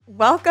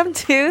Welcome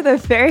to the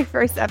very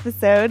first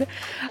episode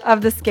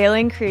of the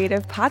Scaling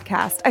Creative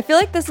podcast. I feel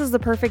like this is the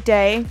perfect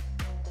day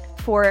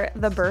for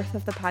the birth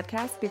of the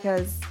podcast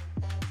because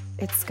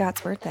it's Scott's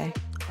birthday.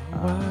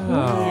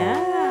 Wow.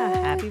 Yeah,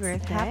 happy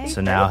birthday.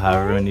 So now,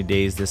 however many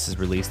days this is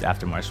released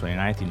after March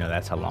 29th, you know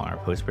that's how long our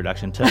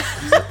post-production took.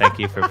 So thank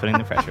you for putting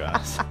the pressure on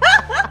us.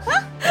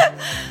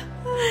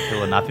 It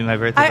will not be my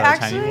birthday by the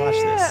time you watch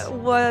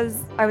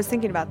this. I was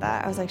thinking about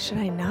that. I was like, should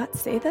I not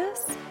say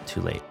this?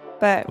 Too late.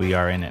 But We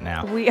are in it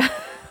now. we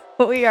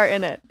are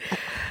in it.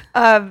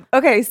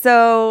 Okay,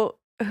 so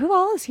who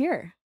all is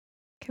here?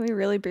 Can we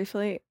really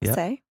briefly Yep.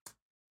 say?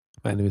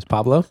 My name is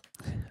Pablo.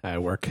 I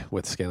work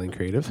with Scaling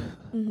Creative.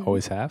 Mhm.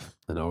 Always have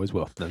and always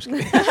will. No, I'm just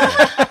kidding.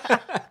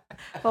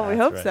 Well, we That's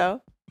hope right.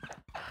 so.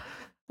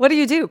 What do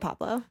you do,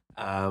 Pablo?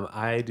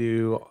 I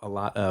do a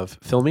lot of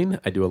filming.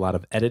 I do a lot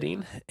of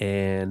editing,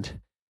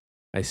 and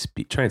I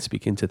try and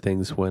speak into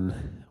things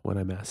when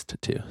I'm asked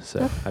to.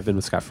 So I've been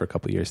with Scott for a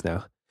couple years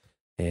now,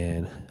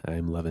 and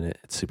I'm loving it.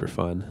 It's super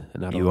fun.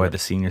 And not You only are the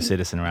senior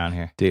citizen around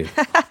here. dude,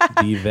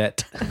 the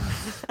vet.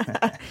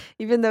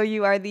 Even though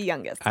you are the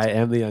youngest. I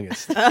am the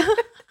youngest.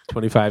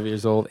 25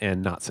 years old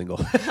and not single.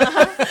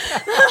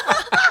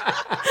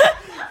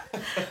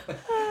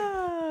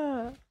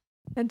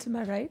 And to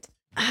my right,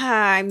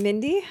 Hi, I'm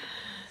Mindy.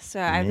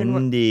 So I've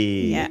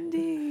Mindy.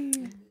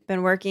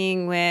 been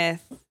working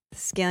with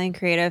Scaling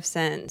Creative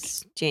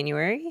since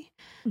January.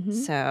 Mhm.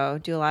 So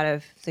do a lot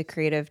of the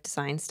creative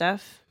design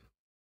stuff.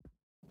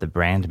 The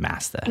brand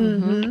master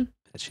Mhm.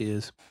 She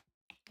is.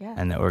 Yeah.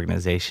 and the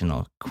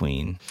organizational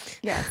queen.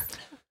 Yes.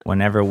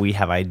 Whenever we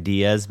have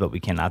ideas, but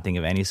we cannot think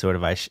of any sort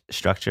of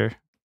structure,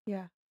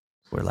 Yeah.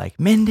 we're like,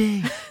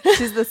 Mindy,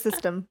 She's the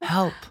system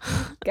help,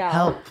 gal.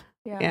 help.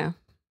 Yeah.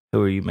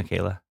 Who are you,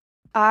 Michaela?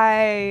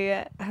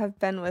 I have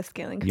been with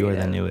Scaling You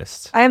Creative. are the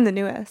newest. I am the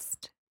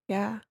newest.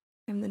 Yeah.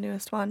 I'm the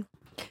newest one.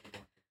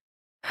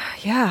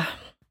 Yeah.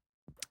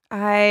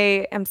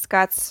 I am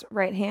Scott's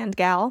right hand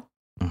gal.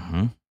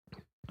 Mm-hmm.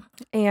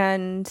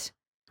 And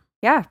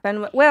yeah,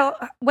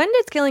 when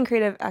did Scaling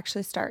Creative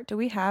actually start? Do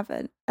we have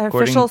an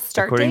official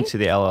start According date? to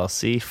the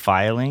LLC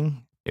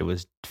filing, it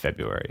was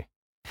February.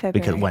 February.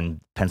 Because when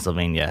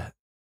Pennsylvania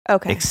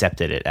okay.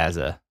 accepted it as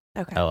a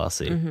Okay.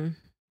 LLC, Mm-hmm.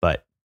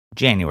 but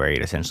January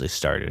it essentially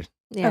started.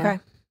 Yeah. Okay.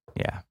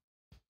 Yeah.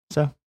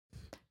 So,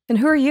 And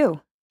who are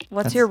you?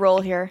 What's That's- your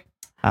role here?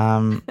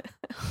 I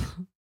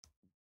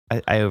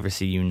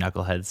oversee you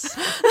knuckleheads.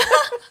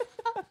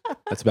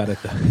 That's about it,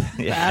 though.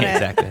 Yeah, About it.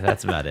 exactly.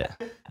 That's about it.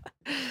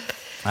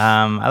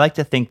 I like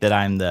to think that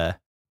I'm the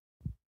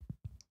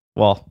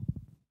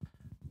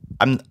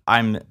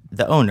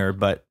owner,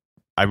 but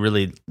I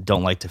really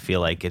don't like to feel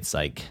like it's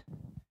like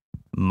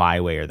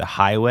my way or the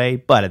highway.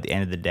 But at the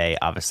end of the day,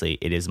 obviously,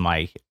 it is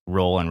my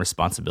role and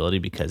responsibility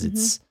because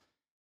it's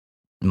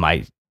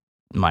my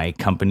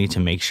company to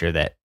make sure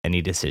that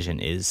any decision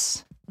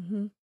is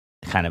Mhm.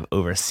 kind of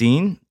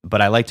overseen.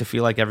 But I like to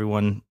feel like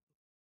everyone.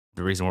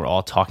 The reason we're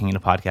all talking in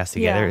a podcast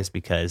together Yeah. is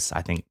because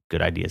I think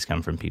good ideas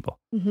come from people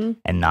Mhm.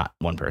 and not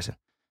one person.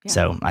 Yeah.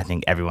 So I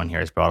think everyone here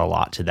has brought a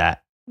lot to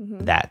that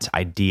Mhm.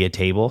 idea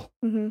table,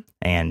 Mhm.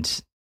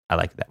 and I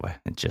like it that way.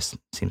 It just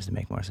seems to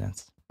make more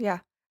sense.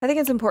 I think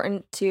it's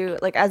important to,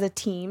 like, as a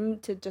team,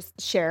 to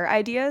just share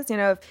ideas. You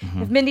know,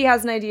 Mhm. if Mindy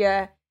has an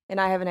idea and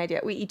I have an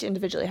idea, we each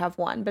individually have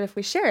one. But if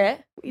we share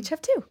it, we each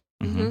have two.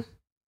 Mhm.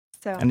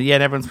 So, And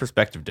yet everyone's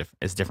perspective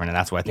is different, and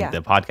that's why I think Yeah.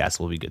 the podcast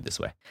will be good this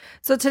way.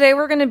 so today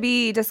we're going to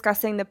be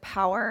discussing the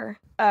power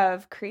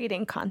of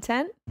creating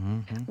content,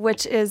 Mhm.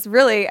 which is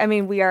really, I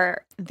mean, we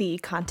are the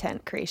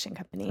content creation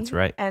company. That's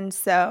right. And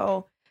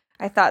so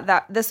I thought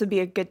that this would be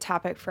a good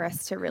topic for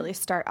us to really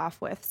start off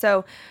with.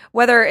 So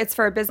whether it's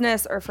for a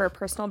business or for a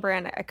personal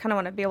brand, I kind of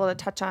want to be able to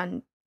touch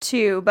on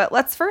too. But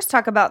let's first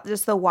talk about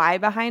just the why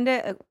behind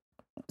it.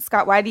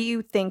 Scott, why do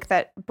you think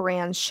that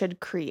brands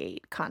should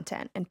create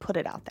content and put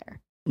it out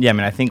there? Yeah, I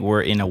mean, I think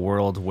we're in a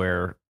world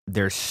where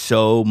there's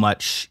so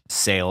much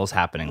sales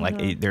happening.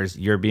 Mhm. Like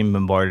you're being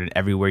bombarded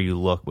everywhere you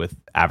look with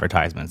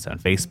advertisements on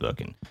Facebook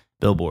and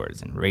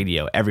billboards and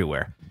radio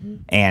everywhere. Mhm.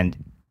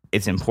 And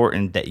it's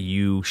important that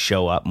you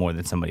show up more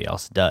than somebody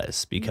else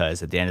does,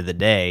 because at the end of the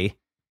day,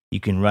 you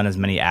can run as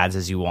many ads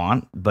as you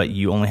want, but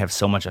you only have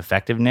so much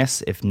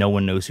effectiveness if no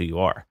one knows who you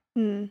are.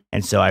 Mm.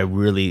 And so I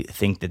really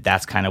think that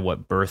that's kind of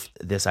what birthed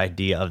this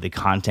idea of the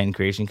content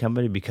creation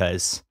company,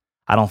 because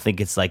I don't think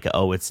it's like,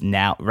 oh, it's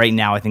now, right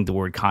now, I think the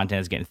word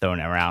content is getting thrown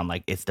around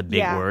like it's the big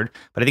Yeah. word,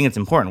 but I think it's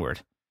an important word,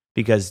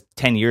 because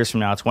 10 years from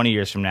now, 20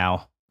 years from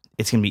now,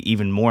 it's going to be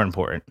even more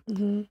important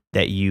Mhm.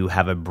 that you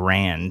have a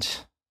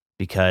brand,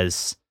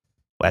 because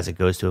as it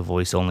goes to a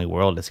voice only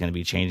world, it's going to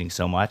be changing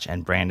so much,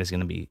 and brand is going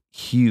to be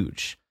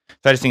huge.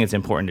 So I just think it's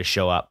important to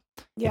show up.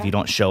 Yeah. If you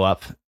don't show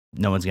up,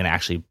 no one's going to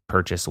actually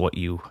purchase what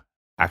you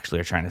actually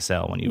are trying to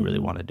sell when you really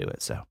Mhm. want to do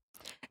it. So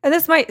And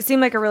this might seem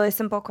like a really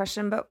simple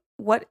question, but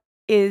what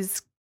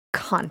is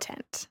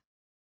content?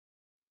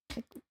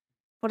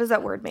 What does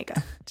that word make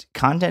up?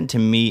 content to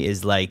me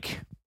is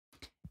like,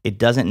 it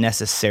doesn't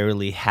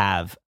necessarily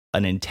have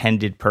an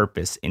intended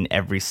purpose in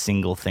every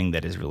single thing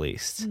that is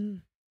released.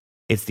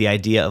 It's the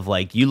idea of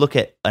like, you look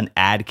at an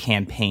ad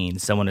campaign,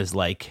 someone is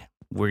like,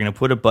 we're going to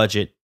put a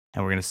budget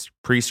and we're going to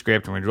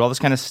pre-script and we're going to do all this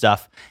kind of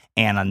stuff.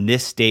 And on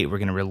this date, we're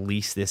going to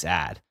release this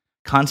ad.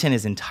 Content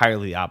is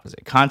entirely the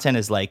opposite. Content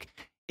is like,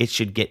 it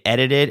should get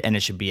edited and it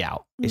should be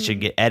out. It should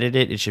get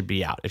edited. It should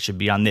be out. It should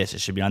be on this.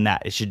 It should be on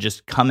that. It should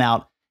just come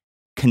out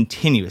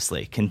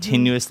continuously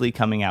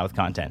coming out with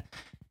content.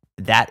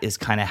 That is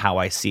kind of how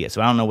I see it.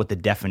 So I don't know what the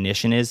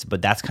definition is,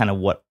 but that's kind of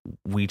what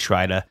we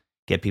try to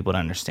get people to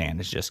understand.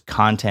 It's just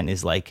content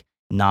is like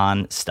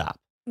non-stop.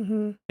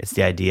 It's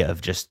the idea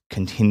of just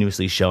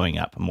continuously showing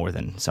up more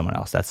than someone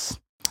else.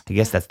 I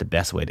guess that's the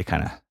best way to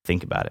kind of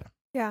think about it.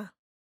 Yeah.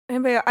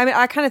 Anybody, I mean,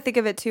 I kind of think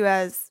of it too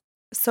as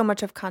so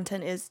much of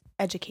content is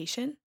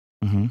education.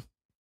 It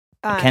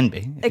can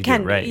be. It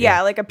can be.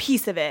 Yeah, like a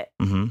piece of it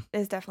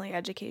is definitely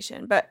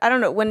education. But I don't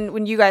know,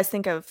 when you guys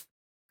think of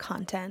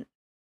content,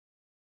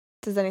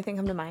 does anything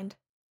come to mind?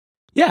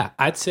 Yeah,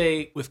 I'd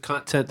say with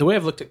content, the way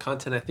I've looked at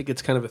content, I think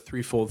it's kind of a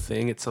threefold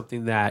thing. It's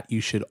something that you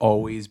should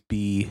always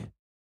be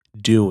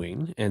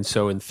doing. And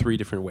so in three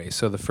different ways.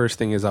 So the first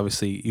thing is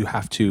obviously you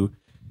have to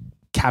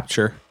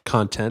capture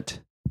content.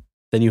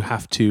 Then you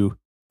have to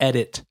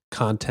edit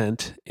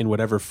content in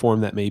whatever form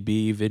that may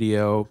be,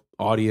 video,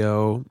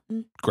 audio,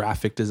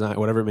 graphic design,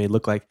 whatever it may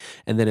look like.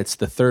 And then it's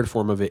the third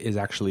form of it is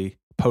actually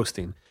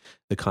posting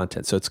the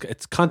content. So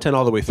it's content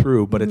all the way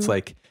through, but it's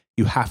like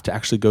you have to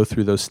actually go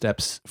through those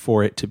steps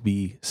for it to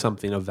be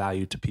something of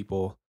value to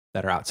people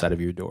that are outside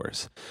of your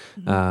doors.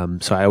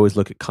 So I always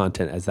look at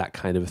content as that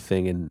kind of a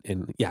thing.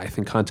 And yeah, I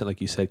think content, like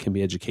you said, can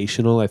be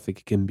educational. I think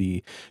it can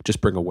be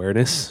just bring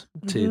awareness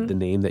to the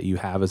name that you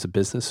have as a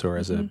business or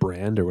as a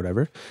brand or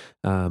whatever.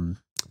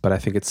 But I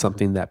think it's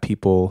something that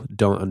people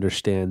don't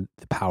understand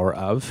the power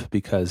of,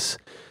 because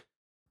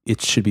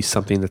it should be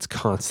something that's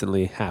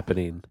constantly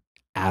happening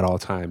at all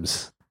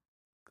times,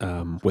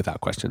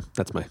 without question.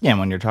 That's my... Yeah, and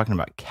when you're talking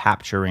about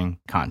capturing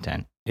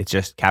content, it's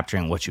just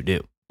capturing what you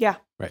do. Yeah.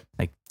 Right.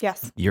 Like,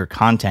 yes, your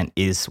content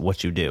is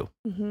what you do.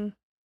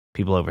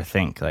 People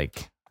overthink,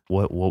 like,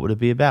 what would it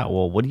be about?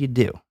 Well, what do you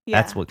do?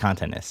 Yeah. That's what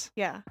content is.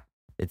 Yeah.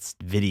 It's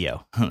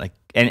video. Like,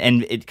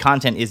 and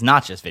content is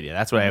not just video.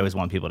 That's what I always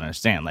want people to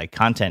understand. Like,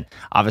 content,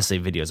 obviously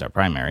videos are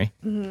primary,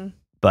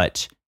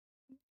 but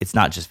it's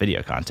not just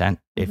video content.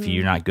 If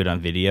you're not good on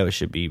video, it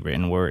should be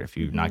written word. If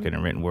you're not good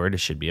in written word, it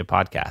should be a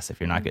podcast. If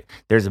you're not good,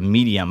 there's a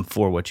medium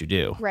for what you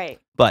do. Right.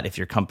 But if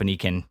your company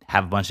can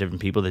have a bunch of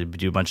different people that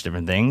do a bunch of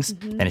different things,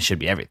 then it should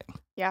be everything.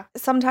 Yeah.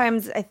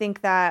 Sometimes I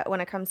think that when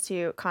it comes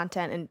to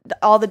content and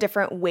all the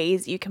different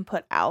ways you can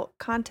put out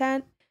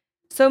content,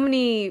 so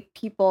many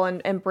people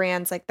and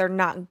brands, like, they're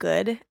not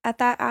good at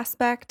that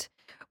aspect,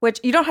 which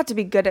you don't have to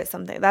be good at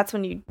something. That's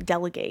when you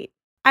delegate.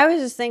 I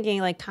was just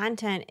thinking, like,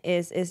 content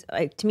is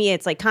like, to me,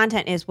 it's like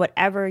content is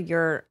whatever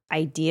your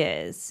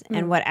idea is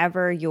and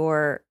whatever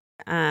your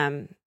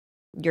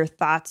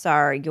thoughts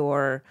are,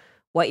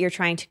 what you're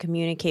trying to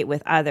communicate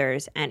with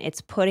others, and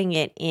it's putting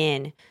it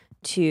in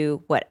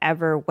to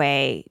whatever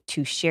way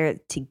to share,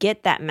 to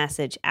get that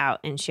message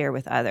out and share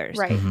with others.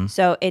 Right.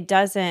 So it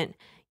doesn't,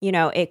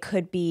 it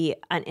could be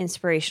an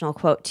inspirational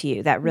quote to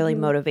you that really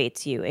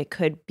motivates you. It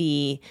could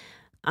be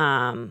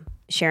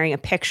sharing a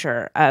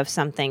picture of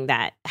something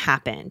that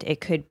happened.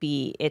 It could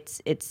be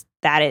it's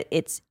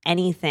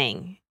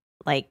anything,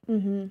 like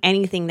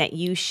anything that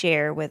you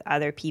share with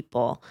other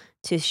people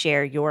to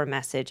share your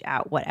message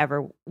out,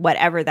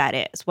 whatever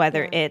that is,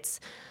 whether it's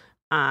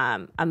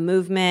a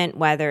movement,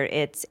 whether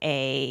it's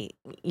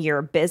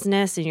your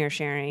business and you're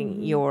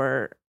sharing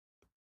your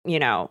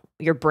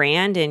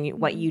brand and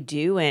what you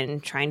do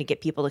and trying to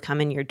get people to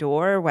come in your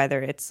door,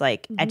 whether it's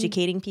like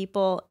educating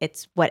people,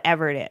 it's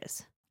whatever it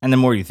is. And the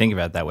more you think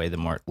about it that way,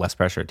 the less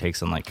pressure it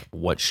takes on, like,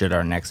 what should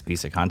our next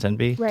piece of content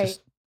be? Right.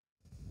 Just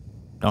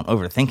don't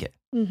overthink it.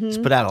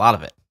 Just put out a lot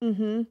of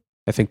it.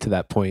 I think to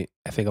that point,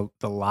 I think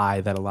the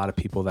lie that a lot of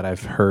people that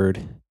I've heard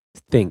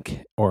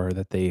think or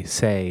that they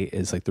say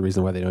is, like, the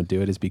reason why they don't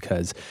do it is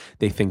because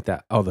they think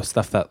that, oh, the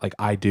stuff that, like,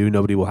 I do,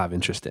 nobody will have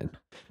interest in.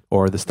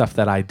 Or the stuff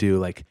that I do,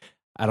 like,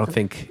 I don't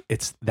think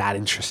it's that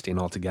interesting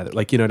altogether.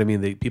 Like, you know what I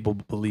mean? People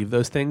believe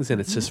those things. And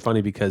it's just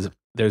funny because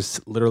there's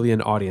literally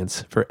an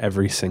audience for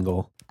every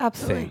single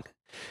thing.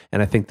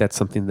 And I think that's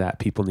something that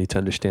people need to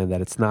understand, that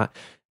it's not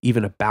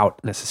even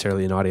about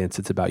necessarily an audience.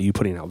 It's about you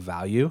putting out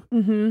value.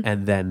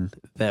 And then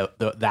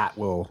that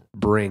will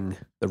bring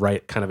the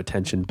right kind of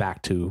attention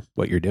back to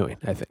what you're doing,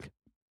 I think.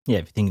 Yeah,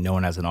 if you think no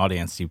one has an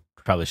audience, you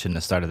probably shouldn't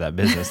have started that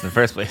business in the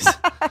first place.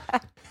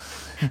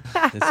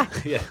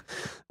 Yeah.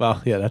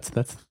 Well, yeah, that's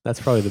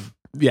probably the...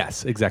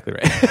 Yes, exactly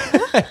right.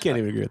 I can't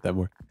even agree with that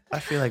more. I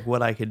feel like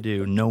what I could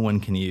do, no one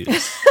can use.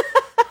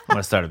 I'm going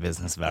to start a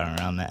business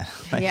around that.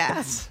 Like, Yeah.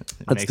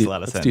 It makes a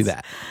lot of sense. Let's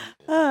do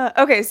that.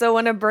 Okay, so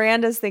when a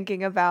brand is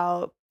thinking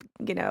about,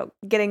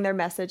 getting their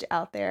message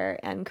out there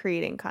and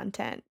creating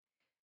content,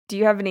 Do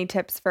you have any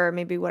tips for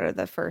maybe what are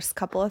the first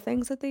couple of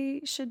things that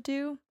they should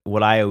do?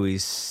 What I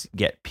always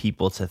get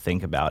people to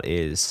think about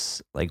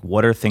is like,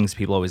 what are things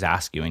people always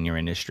ask you in your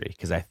industry?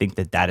 Because I think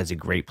that is a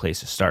great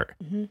place to start,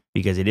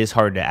 because it is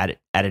hard to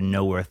out of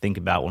nowhere think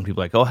about when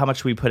people are like, oh, how much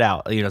should we put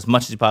out? As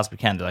much as you possibly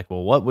can. They're like,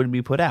 well, what would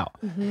we put out?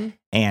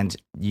 And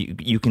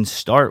you can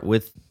start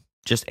with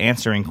just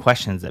answering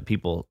questions that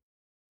people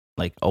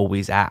like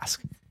always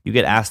ask. You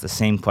get asked the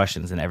same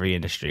questions in every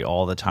industry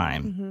all the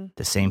time,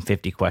 the same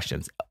 50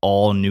 questions.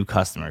 All new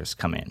customers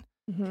come in.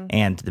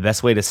 And the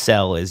best way to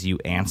sell is you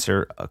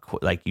answer,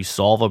 you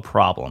solve a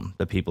problem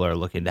that people are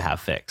looking to have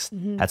fixed.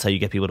 That's how you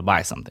get people to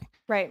buy something.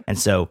 Right. And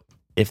so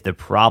if the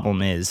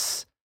problem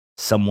is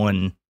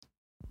someone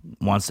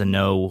wants to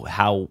know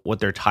what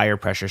their tire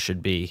pressure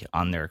should be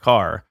on their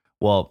car,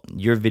 well,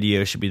 your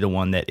video should be the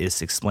one that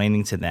is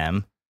explaining to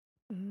them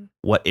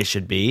what it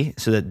should be,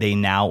 so that they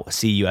now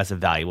see you as a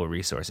valuable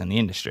resource in the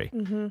industry.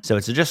 So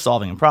it's just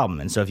solving a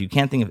problem. And so if you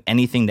can't think of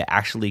anything to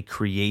actually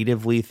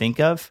creatively think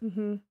of,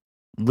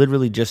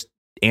 literally just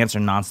answer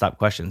nonstop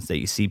questions that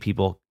you see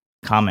people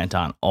comment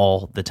on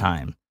all the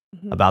time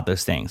about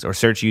those things, or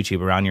search YouTube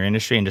around your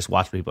industry and just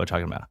watch what people are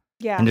talking about.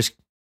 Yeah. And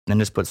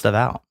just put stuff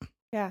out.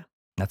 Yeah.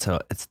 That's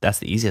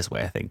the easiest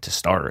way, I think, to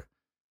start.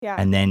 Yeah.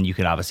 And then you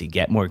can obviously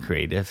get more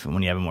creative. And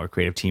when you have a more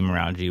creative team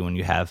around you, when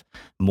you have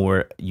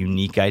more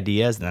unique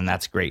ideas, then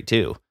that's great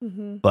too.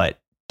 But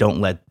don't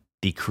let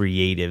the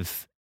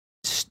creative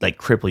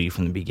cripple you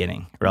from the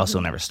beginning, or else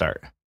you'll never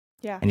start.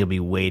 Yeah. And you'll be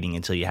waiting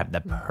until you have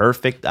the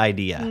perfect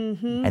idea,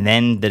 and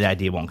then the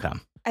idea won't come.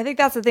 I think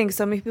that's the thing.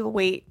 So many people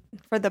wait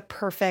for the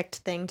perfect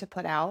thing to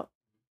put out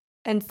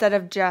instead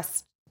of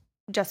just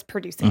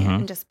producing it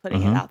and just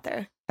putting it out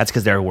there. That's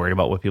because they're worried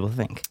about what people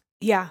think.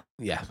 Yeah.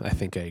 Yeah, I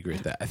think I agree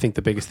with that. I think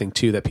the biggest thing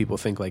too that people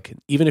think, like,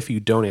 even if you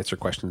don't answer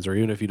questions or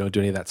even if you don't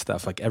do any of that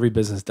stuff, like every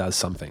business does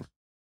something.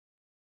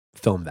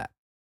 Film that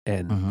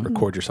and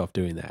record yourself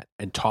doing that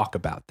and talk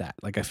about that.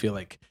 Like, I feel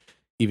like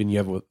even you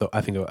have,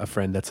 I think, a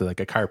friend that's like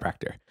a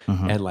chiropractor,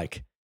 and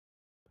like,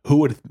 who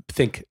would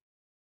think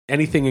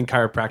anything in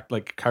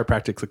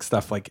chiropractic like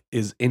stuff like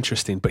is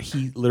interesting, but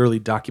he literally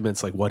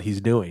documents like what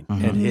he's doing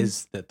and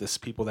this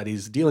people that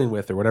he's dealing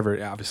with or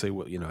whatever. Obviously,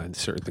 and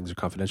certain things are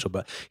confidential,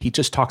 but he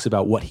just talks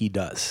about what he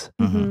does,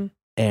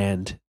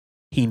 and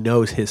he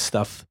knows his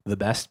stuff the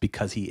best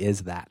because he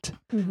is that.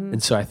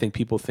 And so I think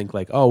people think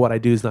like, oh, what I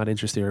do is not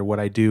interesting, or what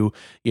I do,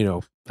 I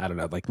don't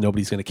know, like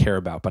nobody's going to care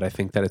about. But I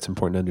think that it's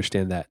important to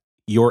understand that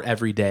your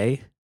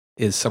everyday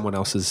is someone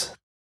else's.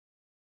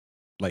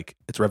 Like,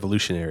 it's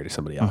revolutionary to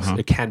somebody else.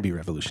 It can be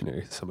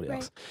revolutionary to somebody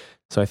else.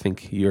 So I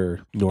think your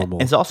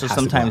normal. It's also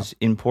sometimes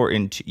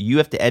important. You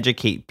have to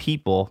educate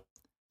people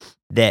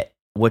that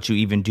what you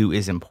even do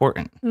is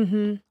important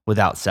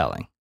without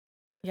selling.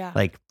 Yeah.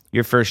 Like,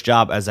 your first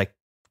job as a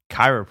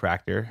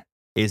chiropractor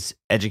is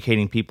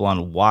educating people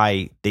on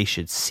why they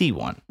should see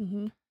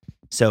one.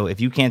 So if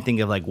you can't think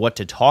of like what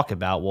to talk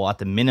about, well, at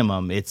the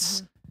minimum,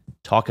 it's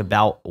talk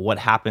about what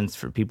happens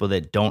for people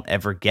that don't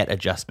ever get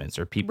adjustments,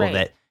 or people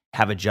that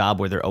have a job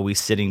where they're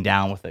always sitting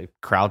down with a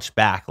crouched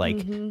back.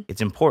 Like,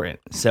 it's important.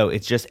 So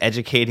it's just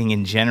educating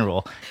in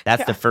general.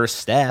 That's the first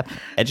step,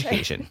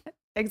 education.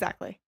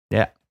 Exactly.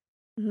 Yeah.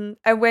 And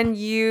when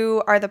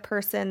you are the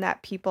person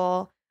that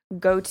people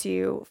go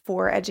to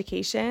for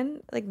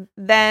education, like,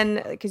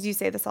 then, because you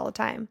say this all the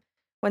time,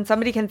 when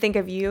somebody can think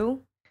of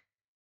you,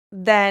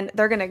 then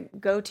they're going to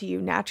go to you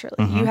naturally.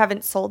 You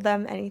haven't sold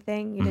them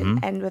anything. You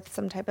didn't end with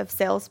some type of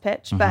sales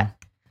pitch, but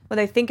when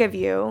they think of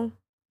you,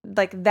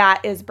 like,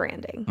 that is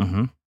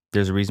branding.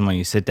 There's a reason when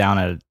you sit down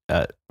at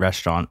a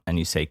restaurant and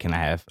you say, can I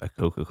have a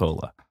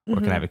Coca-Cola, or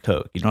can I have a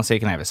Coke? You don't say,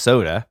 can I have a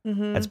soda?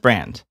 That's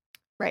brand.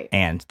 Right.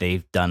 And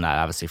they've done that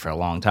obviously for a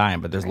long time,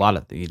 but there's a lot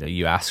of,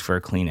 you ask for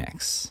a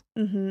Kleenex.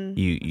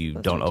 You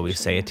don't always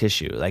say a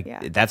tissue.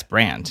 Like, that's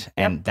brand.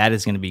 And that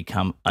is going to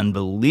become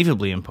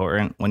unbelievably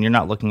important when you're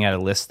not looking at a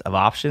list of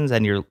options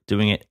and you're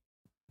doing it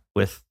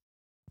with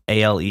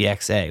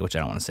Alexa, which I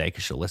don't want to say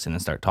because she'll listen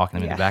and start talking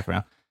to me in the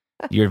background.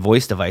 Your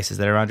voice devices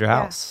that are around your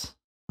house.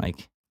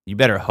 Like, you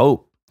better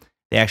hope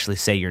they actually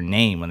say your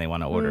name when they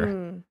want to order,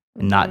 and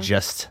not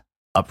just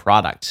a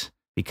product,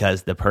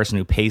 because the person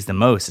who pays the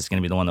most is going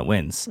to be the one that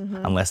wins,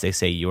 unless they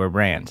say your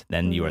brand,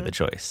 then you are the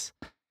choice.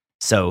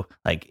 So,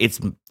 like,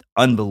 it's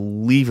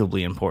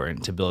unbelievably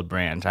important to build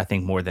brand, I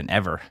think, more than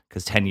ever,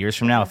 because 10 years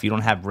from now, if you don't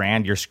have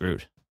brand, you're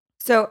screwed.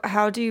 So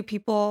how do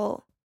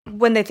people,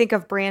 when they think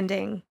of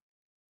branding,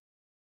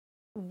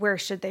 where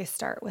should they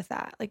start with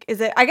that? Like,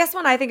 is it, I guess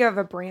when I think of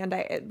a brand,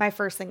 my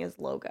first thing is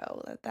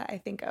logo that I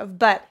think of,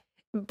 but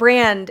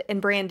brand and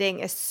branding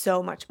is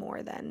so much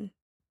more than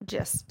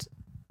just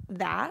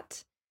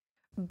that.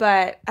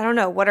 But I don't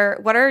know, what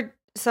are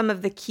some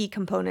of the key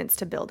components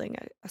to building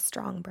a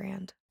strong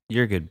brand?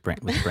 You're good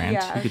with brand.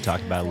 Yeah, you could talk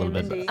about it a little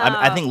bit. Mindy.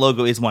 I think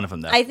logo is one of them,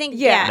 though. I think,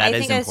 That I is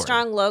think a important.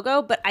 strong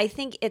logo, but I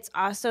think it's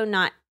also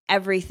not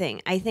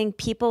everything. I think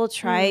people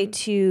try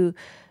to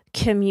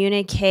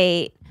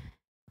communicate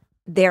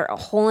their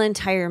whole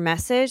entire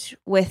message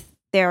with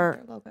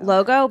their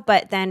logo,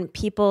 but then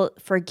people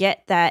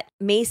forget that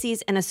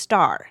Macy's and a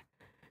star.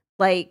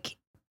 like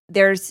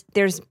there's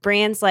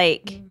brands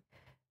like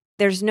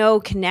there's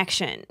no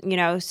connection,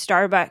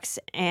 Starbucks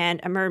and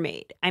a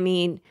mermaid. I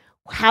mean,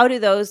 how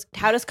does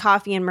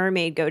coffee and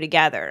mermaid go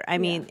together? I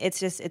mean,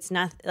 it's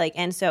not like,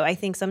 and so I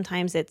think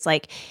sometimes it's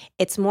like,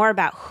 it's more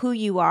about who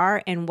you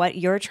are and what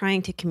you're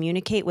trying to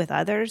communicate with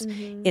others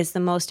is the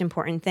most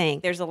important thing.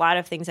 There's a lot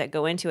of things that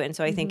go into it. And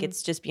so I think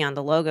it's just beyond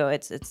the logo.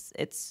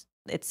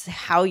 It's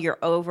how your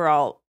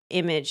overall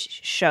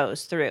image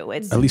shows through.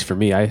 It's at least for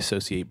me, I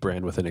associate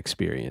brand with an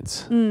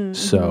experience.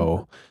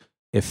 So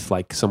if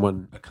like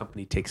a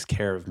company takes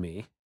care of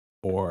me,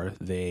 or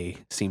they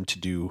seem to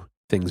do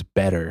things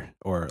better,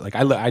 or like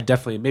I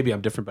definitely, maybe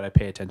I'm different, but I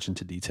pay attention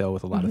to detail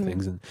with a lot of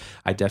things. And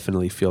I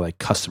definitely feel like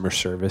customer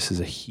service is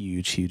a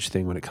huge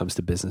thing when it comes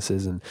to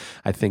businesses. And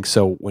I think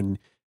so when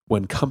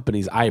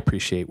companies, I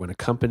appreciate when a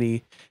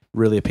company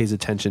really pays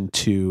attention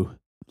to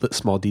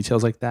small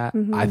details like that.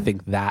 I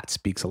think that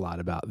speaks a lot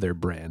about their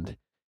brand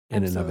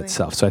in and of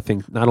itself. So I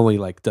think not only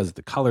like does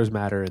the colors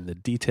matter and the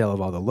detail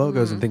of all the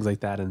logos and things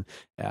like that,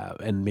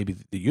 and maybe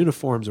the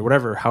uniforms or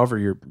whatever, however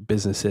your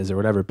business is or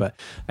whatever, but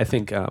I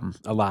think a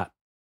lot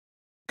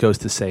goes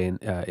to say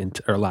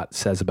or a lot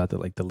says about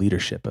the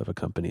leadership of a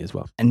company as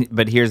well.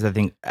 But here's the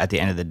thing: at the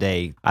end of the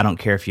day, I don't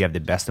care if you have the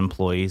best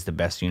employees, the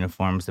best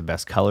uniforms, the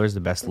best colors,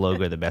 the best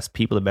logo, the best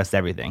people, the best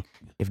everything.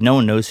 If no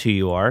one knows who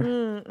you are,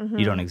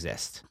 you don't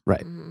exist.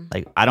 Right.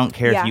 Like, I don't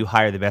care if you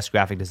hire the best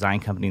graphic design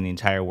company in the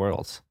entire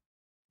world.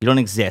 You don't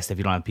exist if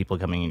you don't have people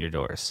coming in your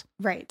doors.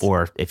 Right.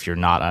 Or if you're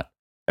not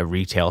a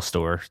retail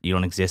store, you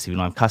don't exist if you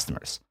don't have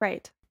customers.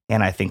 Right.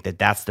 And I think that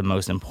that's the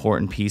most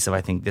important piece of,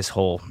 I think, this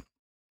whole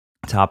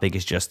topic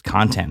is just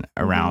content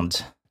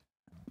around.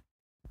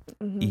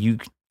 You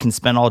can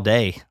spend all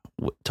day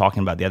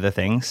talking about the other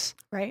things,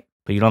 right?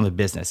 But you don't have a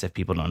business if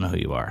people don't know who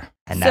you are,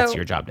 and that's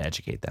your job to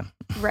educate them.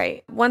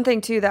 Right. One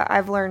thing too that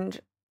I've learned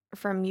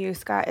from you,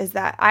 Scott, is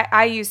that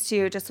I used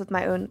to, just with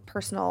my own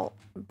personal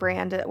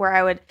brand, where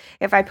I would,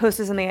 if I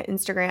posted something at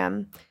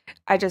Instagram,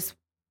 I just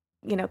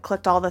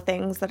clicked all the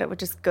things that it would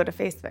just go to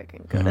Facebook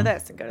and go to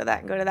this and go to that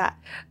and go to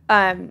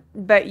that.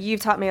 But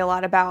you've taught me a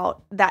lot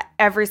about that.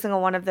 Every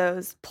single one of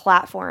those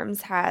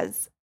platforms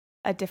has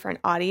a different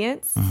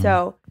audience.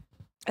 So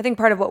I think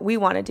part of what we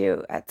want to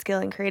do at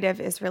Scaling Creative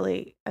is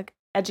really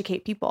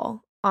educate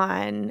people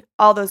on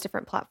all those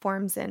different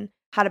platforms and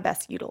how to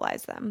best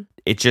utilize them.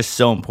 It's just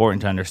so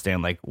important to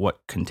understand like what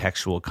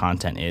contextual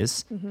content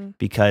is,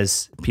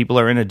 because people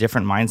are in a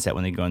different mindset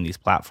when they go on these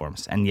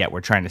platforms, and yet we're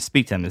trying to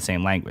speak to them the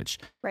same language.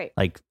 Right.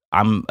 Like,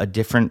 I'm a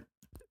different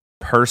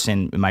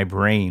person in my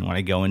brain when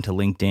I go into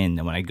LinkedIn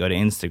than when I go to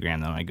Instagram,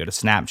 than when I go to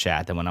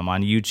Snapchat, than when I'm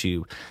on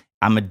YouTube.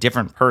 I'm a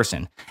different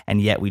person,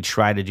 and yet we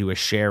try to do a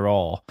share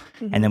all.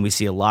 And then we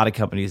see a lot of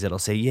companies that'll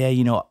say,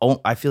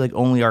 I feel like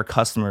only our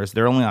customers,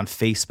 they're only on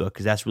Facebook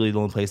because that's really the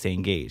only place they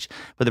engage.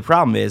 But the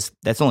problem is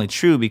that's only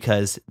true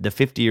because the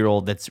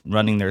 50-year-old that's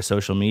running their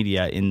social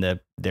media in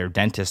their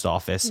dentist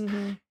office,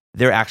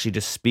 they're actually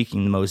just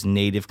speaking the most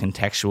native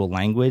contextual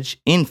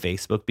language in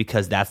Facebook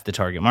because that's the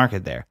target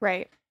market there.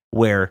 Right.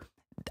 Where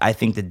I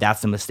think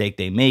that's the mistake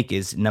they make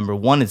is, number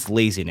one, it's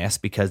laziness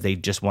because they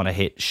just want to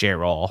hit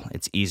share all.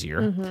 It's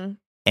easier.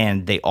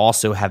 And they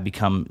also have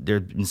become, there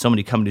have been so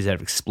many companies that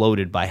have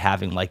exploded by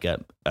having like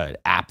an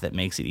app that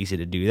makes it easy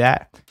to do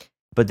that.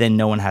 But then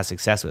no one has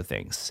success with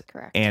things.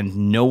 Correct.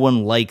 And no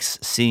one likes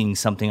seeing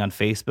something on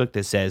Facebook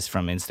that says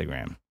from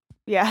Instagram.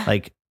 Yeah.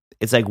 Like,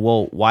 it's like,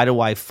 well, why do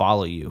I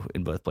follow you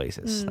in both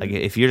places? Like,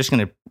 if you're just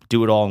going to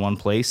do it all in one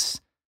place,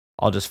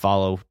 I'll just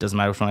follow. Doesn't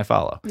matter which one I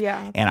follow.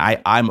 Yeah.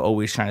 And I'm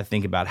always trying to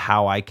think about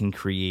how I can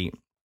create,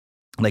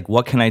 like,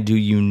 what can I do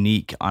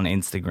unique on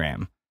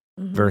Instagram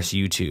versus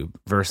YouTube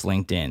versus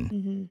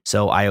LinkedIn.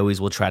 So I always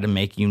will try to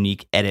make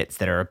unique edits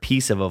that are a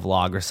piece of a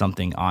vlog or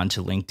something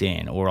onto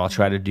LinkedIn, or I'll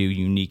try to do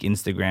unique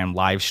Instagram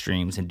live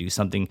streams and do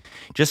something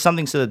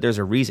so that there's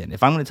a reason.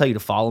 If I'm going to tell you to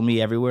follow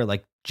me everywhere,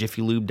 like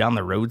Jiffy Lube down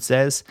the road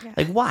says,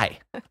 like, why?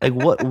 Like,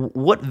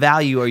 what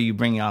value are you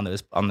bringing on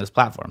those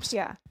platforms?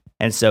 Yeah.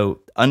 And so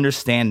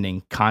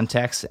understanding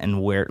context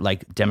and where,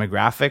 like,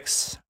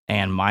 demographics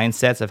and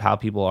mindsets of how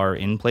people are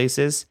in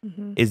places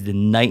is the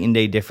night and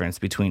day difference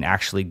between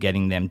actually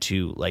getting them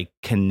to like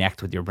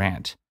connect with your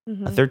brand.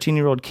 A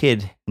 13-year-old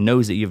kid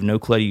knows that you have no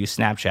clue to use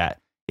Snapchat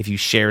if you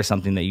share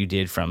something that you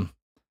did from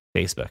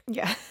Facebook.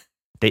 Yeah.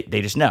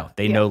 They just know.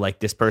 They know, like,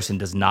 this person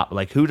does not,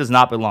 like, who does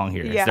not belong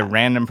here? It's the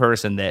random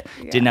person that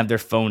didn't have their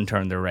phone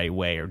turned the right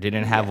way or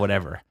didn't have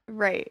whatever.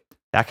 Right.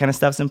 That kind of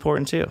stuff's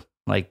important too.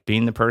 Like,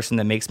 being the person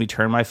that makes me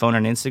turn my phone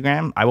on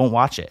Instagram, I won't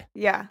watch it.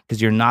 Yeah.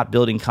 Because you're not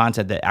building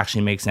content that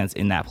actually makes sense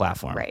in that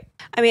platform. Right.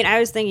 I mean, I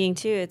was thinking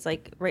too, it's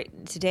like right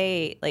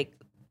today, like,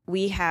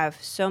 we have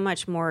so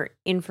much more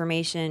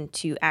information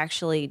to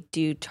actually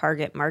do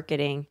target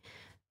marketing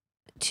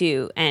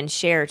to and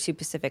share to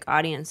specific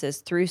audiences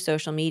through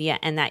social media,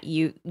 and that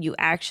you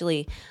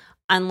actually,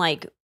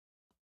 unlike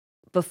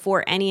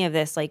before any of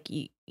this, like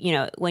you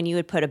know, when you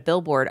would put a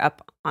billboard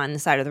up on the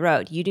side of the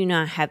road, you do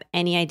not have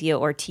any idea,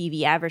 or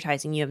TV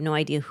advertising, you have no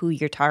idea who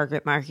your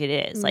target market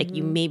is. Like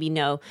you maybe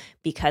know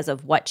because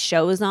of what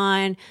show's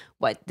on,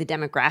 what the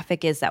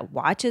demographic is that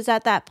watches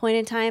at that point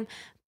in time.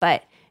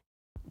 But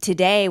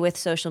today with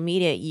social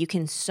media, you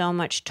can so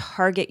much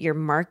target your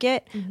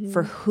market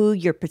for who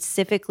you're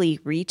specifically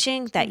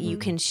reaching that you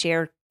can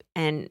share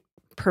and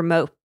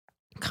promote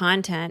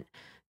content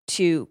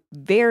to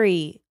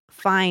very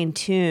fine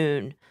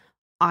tune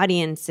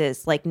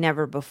audiences like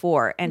never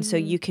before. And so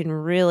you can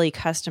really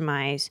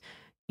customize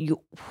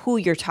who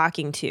you're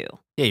talking to.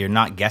 Yeah, you're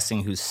not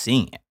guessing who's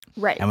seeing it.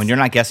 Right. And when you're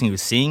not guessing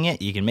who's seeing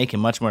it, you can make it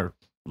much more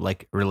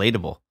like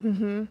relatable.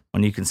 When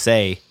you can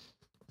say,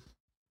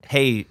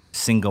 hey,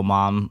 single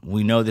mom,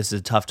 we know this is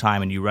a tough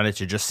time, and you run it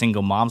to just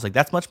single moms, like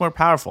that's much more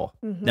powerful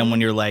than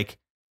when you're like,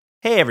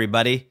 hey,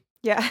 everybody.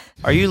 Yeah.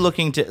 Are you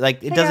looking to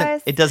like it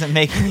doesn't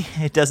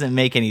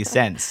make any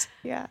sense.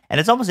 Yeah. And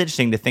it's almost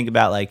interesting to think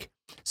about like,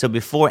 so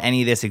before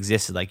any of this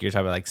existed, like you're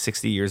talking about like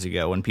 60 years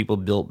ago when people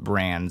built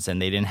brands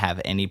and they didn't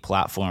have any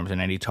platforms and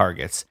any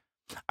targets.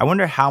 I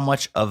wonder how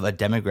much of a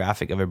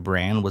demographic of a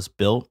brand was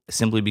built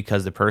simply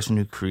because the person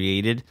who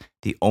created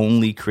the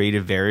only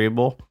creative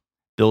variable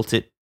built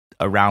it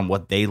around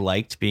what they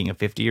liked being a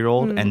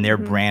 50-year-old and their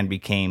brand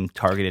became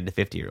targeted to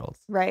 50-year-olds.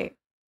 Right.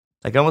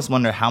 Like I almost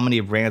wonder how many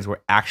brands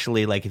were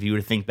actually like, if you were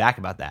to think back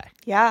about that.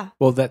 Yeah.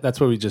 Well, that's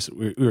what we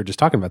were just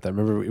talking about that.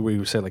 Remember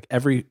we said like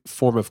every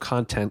form of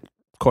content,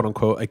 quote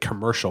unquote, a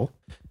commercial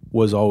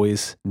was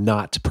always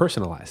not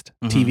personalized.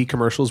 TV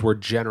commercials were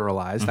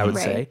generalized, I would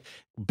say.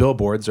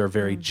 Billboards are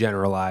very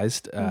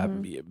generalized.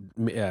 What do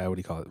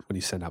you call it when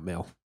you send out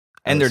mail?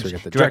 And they're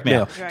direct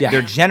mail. Yeah.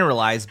 They're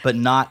generalized, but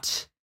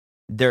not.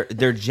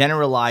 They're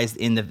generalized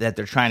in that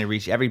they're trying to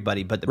reach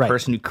everybody, but the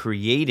person who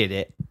created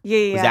it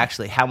was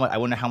actually how much. I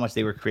wonder how much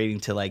they were creating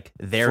to like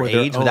their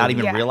age without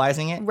even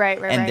realizing it. Right.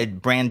 And the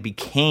brand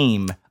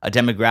became a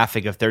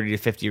demographic of 30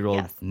 to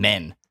 50-year-old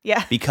men.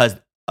 Yeah. Because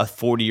a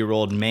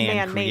 40-year-old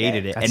man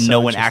created it, That's and so no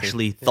one interesting.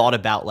 actually thought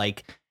about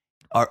like,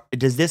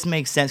 does this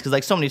make sense? Because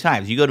like so many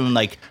times you go to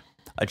like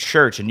a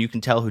church and you can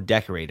tell who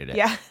decorated it.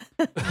 Yeah.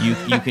 You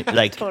can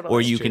like, Totally.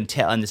 or you can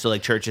tell, and so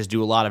like churches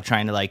do a lot of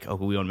trying to like, oh,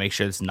 we want to make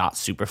sure it's not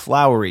super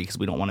flowery because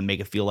we don't want to make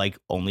it feel like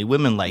only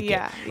women like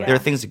it. There are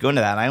things that go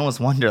into that. And I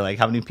almost wonder like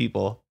how many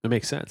people It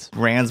makes sense.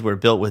 brands were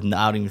built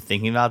without even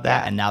thinking about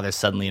that, and now they're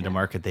suddenly into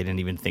market they didn't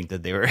even think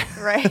that they were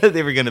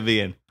they were going to be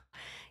in.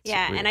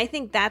 Yeah, and I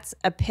think that's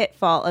a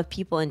pitfall of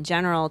people in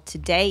general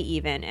today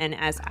even, and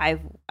as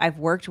I've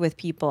worked with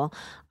people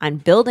on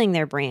building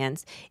their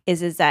brands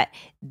is that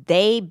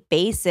they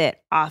base it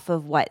off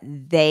of what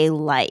they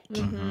like.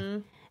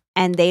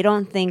 And they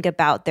don't think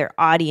about their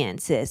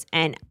audiences,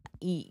 and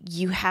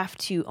you have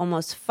to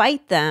almost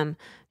fight them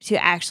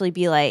to actually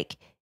be like,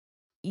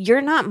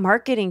 you're not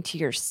marketing to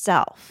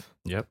yourself.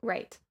 Yep.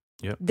 Right.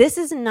 This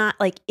is not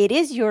like, it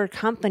is your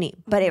company,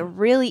 but it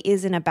really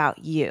isn't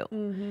about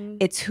you.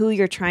 It's who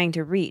you're trying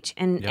to reach.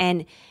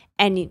 And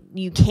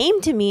you came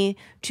to me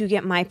to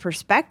get my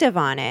perspective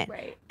on it.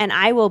 Right. And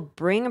I will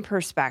bring a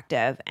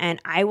perspective,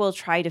 and I will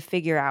try to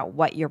figure out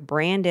what your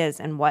brand is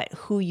and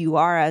who you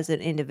are as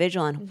an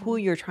individual and who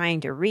you're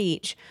trying to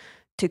reach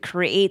to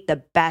create the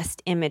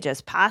best image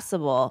as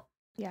possible.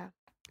 Yeah.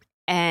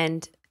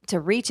 And to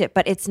reach it.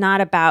 But it's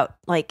not about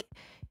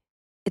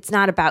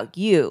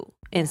you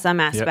in some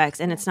aspects.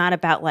 And it's not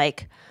about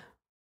like,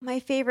 my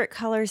favorite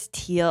color is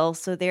teal,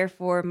 so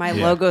therefore my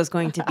logo is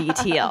going to be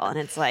teal. And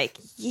it's like,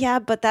 yeah,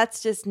 but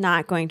that's just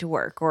not going to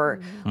work.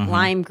 Or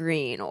lime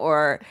green,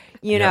 or,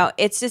 you know,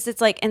 it's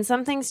like, and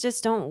some things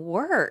just don't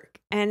work.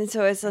 And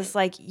so it's just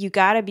like, you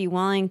got to be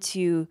willing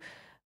to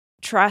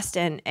trust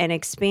and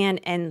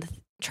expand and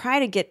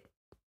try to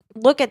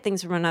look at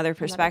things from another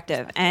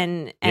perspective.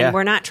 And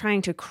we're not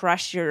trying to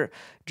crush your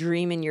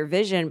dream and your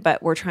vision,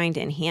 but we're trying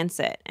to enhance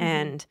it.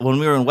 And when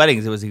we were in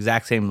weddings, it was the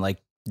exact same. Like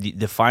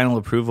the final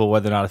approval,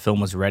 whether or not a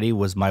film was ready,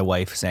 was my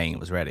wife saying it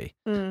was ready.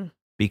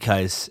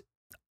 Because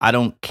I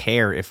don't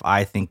care if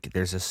I think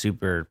there's a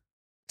super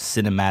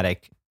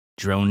cinematic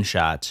drone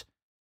shot.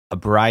 A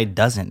bride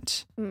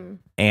doesn't.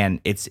 And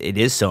it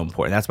is so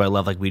important. That's why I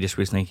love, like, we just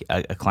recently,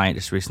 a client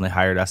just recently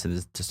hired us and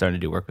is to start to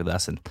do work with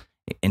us. And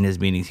in his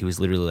meetings, he was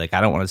literally like,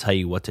 I don't want to tell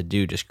you what to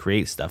do, just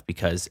create stuff,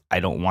 because I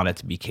don't want it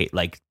to be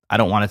I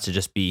don't want it to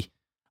just be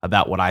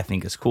about what I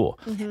think is cool.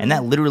 And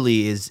that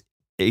literally is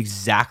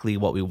exactly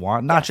what we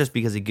want, not just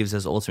because it gives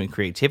us ultimate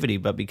creativity,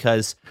 but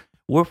because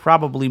we're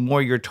probably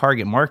more your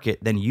target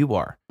market than you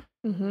are.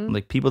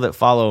 Like, people that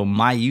follow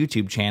my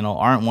YouTube channel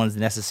aren't ones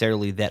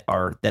necessarily that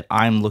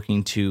I'm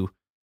looking to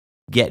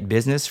get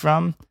business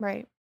from.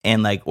 Right.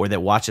 And like, or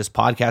that watch this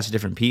podcast of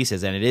different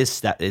pieces. And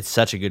it's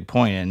such a good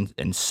point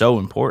and so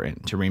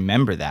important to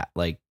remember that.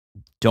 Like,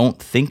 don't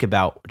think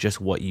about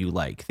just what you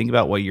like. Think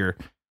about what your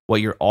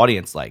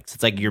audience likes.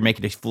 It's like you're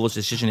making a foolish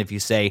decision if you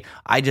say,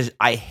 I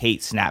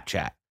hate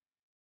Snapchat.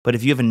 But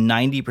if you have a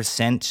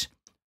 90%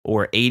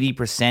 or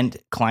 80%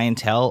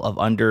 clientele of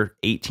under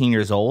 18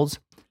 years old,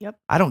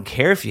 I don't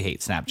care if you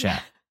hate Snapchat.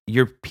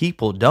 Your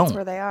people don't. That's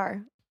where they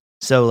are.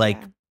 So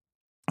like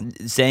Yeah.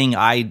 saying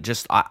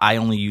I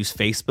only use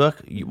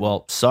Facebook,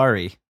 well,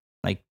 sorry,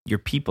 like your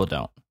people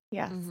don't.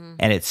 Yeah. Mhm.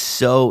 And it's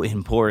so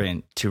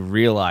important to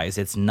realize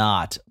it's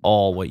not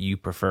all what you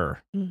prefer.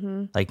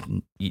 Mm-hmm. Like,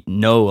 a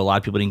lot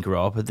of people didn't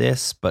grow up with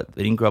this, but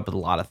they didn't grow up with a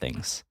lot of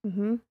things.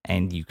 Mm-hmm.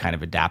 And you kind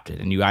of adapted.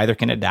 And you either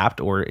can adapt,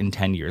 or in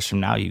 10 years from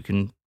now, you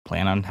can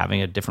plan on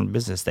having a different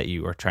business that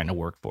you are trying to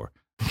work for,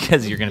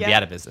 because you're going to be Yeah.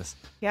 out of business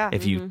Yeah.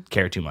 if you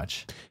care too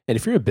much. And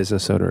if you're a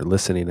business owner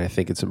listening, I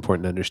think it's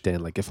important to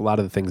understand, like, if a lot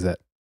of the things that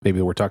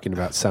maybe we're talking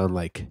about sound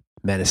like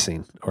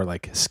menacing or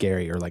like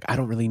scary or like, I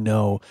don't really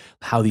know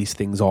how these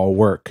things all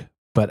work,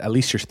 but at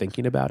least you're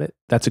thinking about it.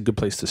 That's a good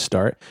place to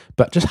start.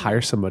 But just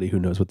hire somebody who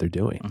knows what they're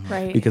doing. Mhm.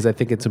 Right. Because I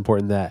think it's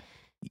important that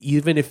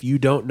even if you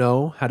don't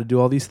know how to do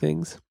all these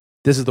things,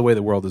 this is the way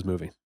the world is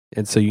moving.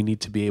 And so you need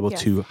to be able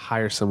Yes. to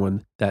hire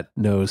someone that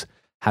knows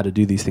how to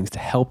do these things to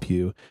help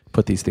you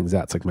put these things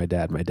out. It's like my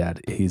dad. My dad,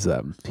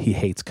 he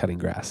hates cutting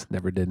grass.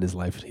 Never did in his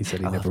life. He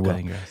said he I never love will.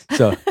 cutting grass.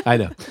 So I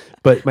know.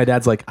 But my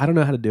dad's like, I don't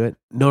know how to do it,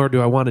 nor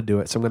do I want to do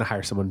it. So I'm going to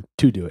hire someone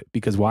to do it.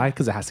 Because why?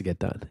 Because it has to get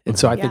done. And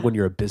so I think Yeah. when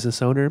you're a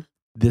business owner,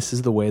 this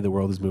is the way the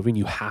world is moving.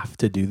 You have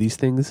to do these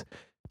things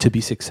to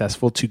be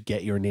successful, to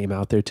get your name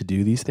out there, to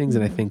do these things.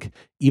 And I Mhm. think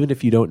even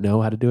if you don't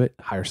know how to do it,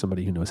 hire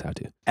somebody who knows how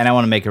to. And I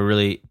want to make a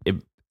really,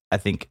 I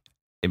think,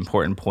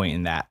 important point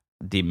in that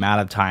the amount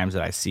of times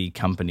that I see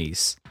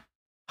companies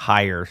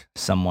hire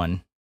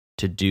someone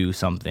to do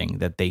something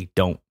that they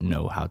don't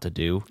know how to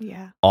do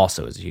Yeah.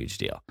 also is a huge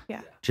deal.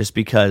 Yeah. Just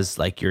because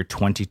like your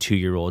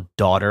 22-year-old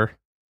daughter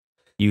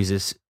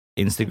uses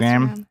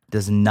Instagram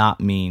does not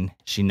mean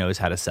she knows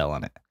how to sell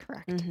on it.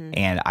 Correct. Mhm.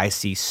 And I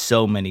see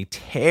so many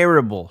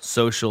terrible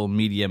social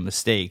media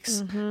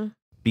mistakes Mm-hmm.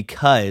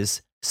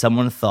 because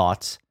someone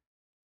thought,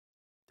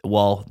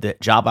 well, the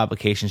job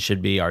application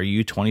should be, are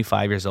you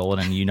 25 years old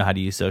and you know how to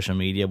use social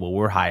media? Well,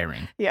 we're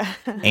hiring. Yeah.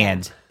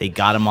 And they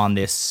got them on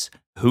this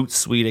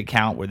Hootsuite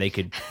account where they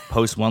could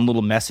post one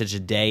little message a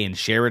day and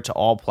share it to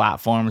all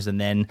platforms. And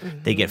then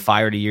they get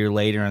fired a year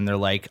later and they're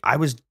like, I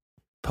was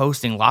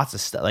posting lots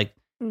of stuff. Like,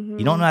 Mm-hmm.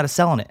 you don't know how to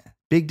sell on it.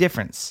 Big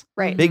difference.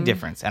 Right. Big Mhm.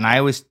 difference. And I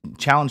always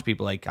challenge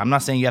people, like, I'm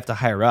not saying you have to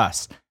hire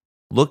us.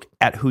 Look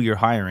at who you're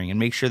hiring and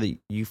make sure that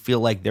you feel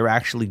like they're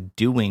actually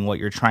doing what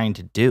you're trying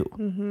to do.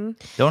 Mm-hmm.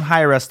 Don't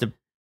hire us to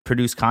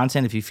produce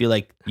content if you feel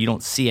like you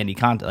don't see any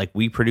content. Like,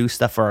 we produce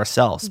stuff for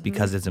ourselves Mhm.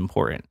 because it's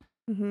important.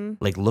 Mm-hmm.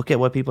 Like, look at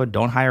what people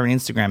don't hire an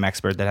Instagram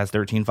expert that has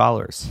 13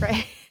 followers,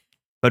 Right.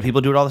 but people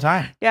do it all the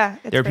time. Yeah.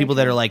 There are people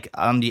that are like,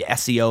 I'm the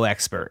SEO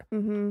expert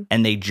Mm-hmm.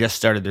 and they just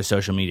started their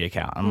social media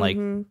account. I'm like,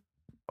 Mm-hmm.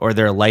 or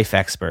they're a life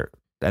expert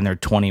and they're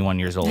 21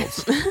 years old.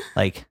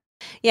 Like,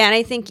 Yeah, and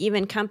I think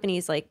even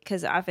companies, like,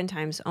 because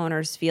oftentimes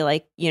owners feel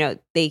like,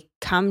 they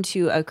come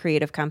to a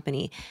creative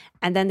company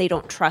and then they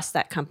don't trust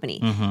that company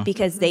mhm.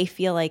 because they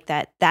feel like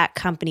that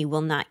company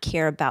will not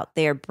care about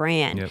their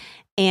brand. Yep.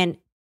 And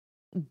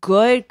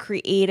good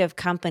creative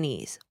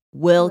companies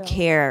will Will.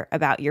 care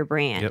about your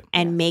brand Yep.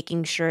 and Yes.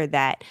 making sure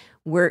that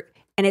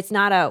and it's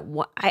not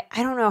I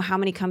don't know how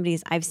many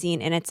companies I've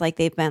seen, and it's like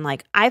they've been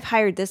like, I've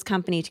hired this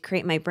company to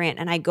create my brand,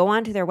 and I go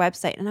onto their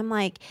website and I'm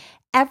like,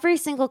 every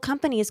single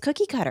company is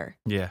cookie cutter.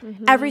 Yeah.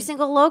 Mm-hmm. Every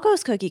single logo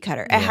is cookie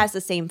cutter. Yeah. It has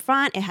the same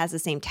font. It has the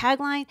same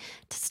tagline,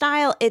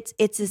 style. It's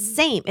the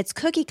same. It's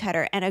cookie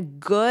cutter. And a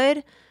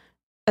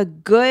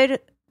good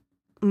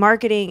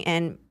marketing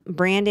and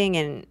branding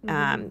and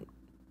Mhm.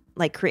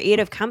 like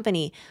creative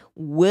company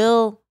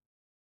will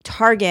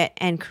target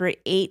and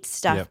create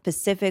stuff Yep.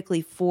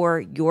 specifically for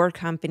your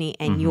company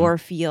and Mhm. your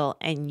feel,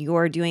 and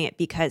you're doing it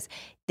because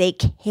they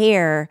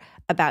care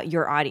about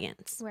your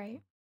audience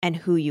Right. and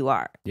who you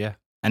are.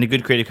 And a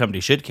good creative company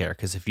should care,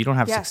 because if you don't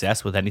have Yes.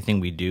 success with anything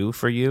we do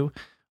for you,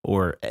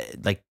 or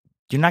like,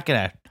 you're not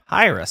going to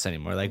hire us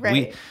anymore. Like,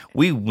 Right.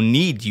 we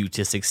need you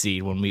to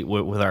succeed when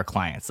with our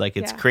clients. Like,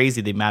 it's Yeah.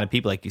 crazy the amount of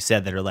people, like you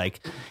said, that are like,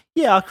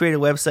 yeah, I'll create a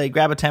website,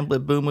 grab a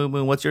template, boom, boom,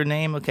 boom. What's your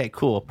name? Okay,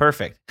 cool,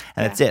 perfect.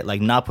 And that's it.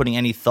 Like, not putting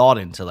any thought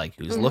into like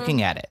who's Mhm.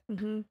 looking at it.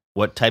 Mm-hmm.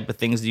 What type of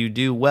things do you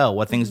do well?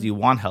 What things do you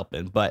want help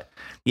in? But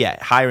yeah,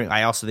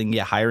 I also think,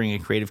 hiring a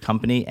creative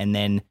company and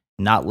then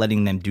not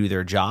letting them do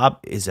their job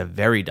is a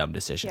very dumb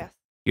decision. Yes.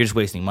 You're just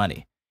wasting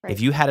money. Right. If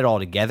you had it all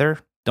together,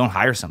 don't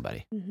hire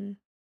somebody. Mm-hmm.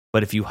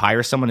 But if you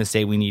hire someone to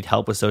say, we need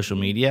help with social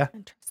media,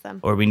 And trust them.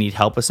 or we need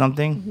help with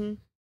something, Mm-hmm. you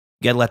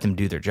got to let them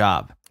do their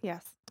job,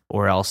 Yes.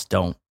 or else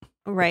don't.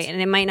 Right. And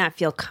it might not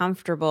feel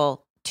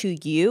comfortable to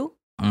you,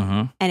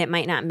 Mm-hmm. and it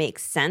might not make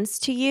sense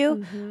to you,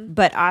 Mm-hmm.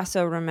 but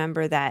also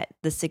remember that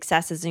the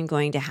success isn't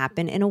going to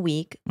happen in a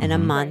week, in a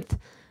Mhm. month.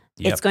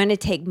 Yep. It's going to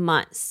take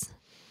months.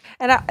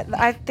 And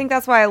I think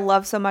that's why I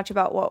love so much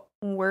about what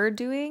we're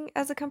doing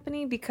as a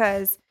company,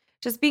 because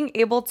just being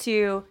able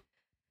to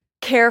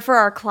care for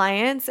our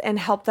clients and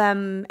help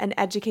them and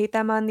educate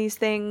them on these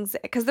things,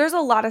 because there's a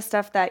lot of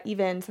stuff that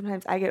even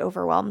sometimes I get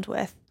overwhelmed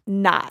with.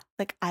 Not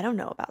like, I don't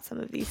know about some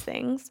of these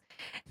things,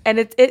 and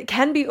it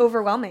can be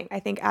overwhelming, I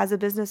think, as a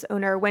business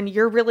owner, when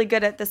you're really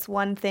good at this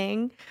one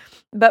thing,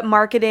 but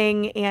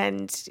marketing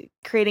and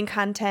creating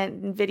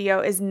content and video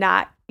is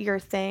not your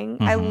thing.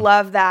 I Mhm.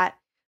 love that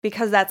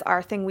because that's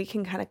our thing, we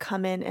can kind of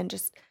come in and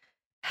just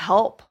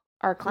help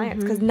our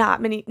clients, because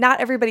not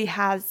everybody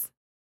has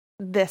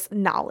this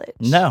knowledge.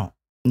 No,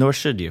 nor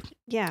should you.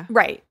 Yeah.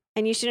 Right.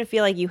 And you shouldn't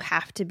feel like you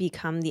have to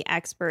become the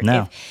expert.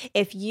 No.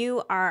 If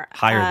you are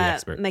Hire the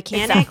expert.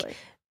 mechanic, Exactly.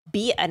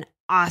 be an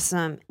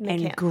awesome and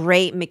Mechanic.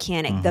 great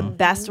mechanic, the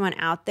best one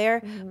out there,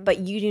 Mhm. but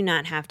you do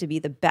not have to be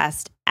the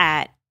best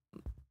at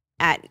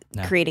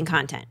No. creating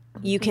content.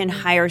 You can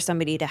Mhm. hire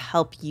somebody to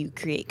help you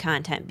create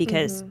content,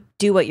 because Mhm.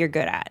 do what you're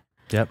good at.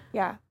 Yep.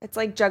 Yeah. It's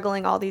like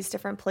juggling all these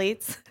different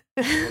plates.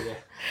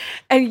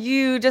 And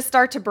you just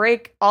start to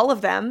break all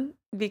of them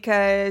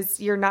because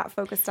you're not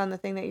focused on the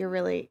thing that you're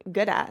really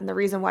good at and the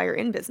reason why you're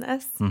in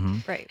business. hmm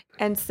Right.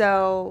 And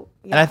so,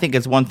 And I think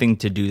it's one thing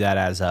to do that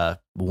as a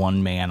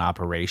one-man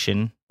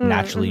operation.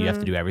 Naturally, you have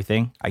to do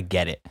everything. I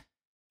get it.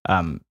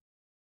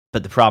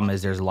 But the problem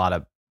is there's a lot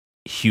of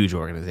huge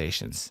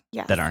organizations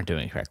yes. that aren't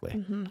doing it correctly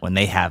Mm-hmm. when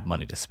they have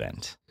money to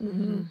spend.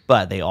 Mm-hmm.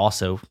 But they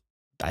also,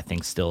 I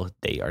think still,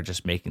 they are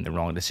just making the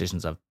wrong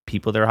decisions of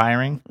people they're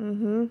hiring.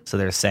 Mm-hmm. So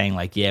they're saying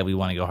like, yeah, we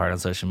want to go hard on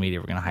social media.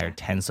 We're going to hire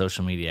 10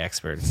 social media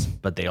experts,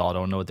 but they all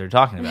don't know what they're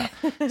talking about.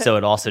 So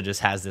it also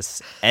just has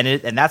this,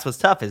 and that's what's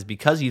tough is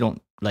because you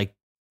don't like,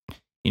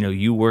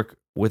 you work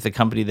with a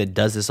company that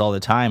does this all the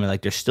time, and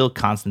like there's still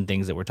constant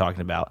things that we're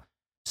talking about.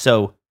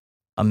 So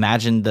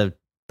imagine the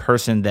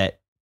person that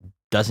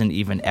doesn't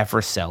even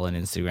ever sell on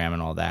Instagram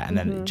and all that, and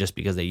then just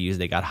because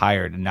they got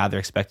hired, and now they're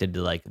expected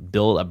to like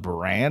build a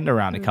brand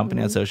around a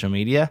company on social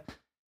media.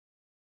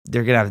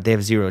 They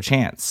have zero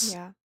chance.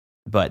 Yeah.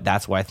 But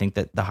that's why I think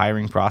that the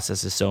hiring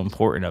process is so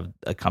important of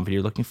a company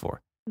you're looking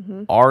for.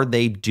 Mm-hmm. Are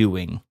they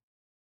doing?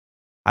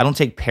 I don't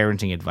take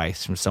parenting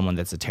advice from someone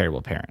that's a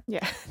terrible parent.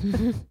 Yeah.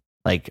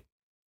 Like,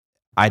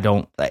 I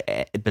don't,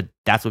 but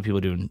that's what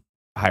people do in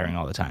hiring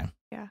all the time.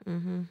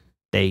 Mm-hmm.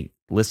 They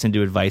listen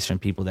to advice from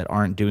people that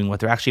aren't doing what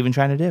they're actually even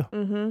trying to do.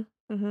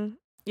 Mm-hmm. Mm-hmm.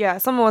 Yeah.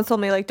 Someone once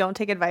told me, like, don't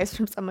take advice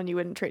from someone you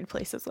wouldn't trade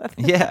places with.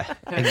 Yeah,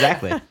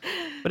 exactly.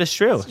 But it's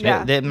true.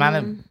 Yeah. The amount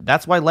of,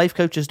 that's why life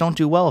coaches don't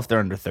do well if they're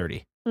under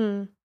 30.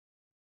 Mm.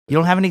 You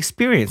don't have any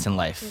experience in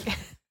life.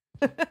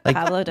 Like,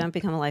 Pablo, don't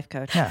become a life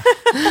coach. yeah.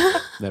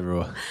 Never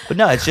will. But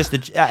no, it's just,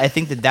 I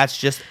think that's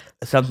just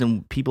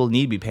something people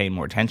need to be paying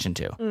more attention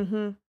to.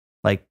 Mm-hmm.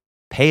 Like,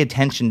 pay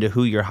attention to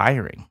who you're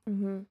hiring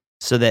Mm-hmm.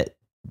 so that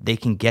they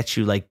can get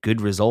you like good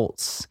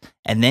results,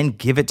 and then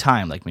give it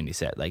time. Like Mindy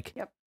said, like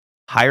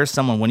hire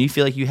someone when you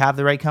feel like you have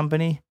the right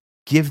company,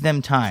 give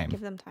them time.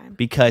 Give them time.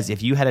 Because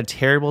if you had a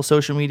terrible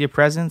social media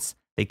presence,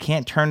 they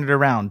can't turn it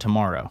around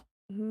tomorrow.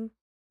 Mm-hmm.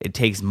 It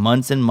takes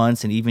months and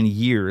months and even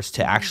years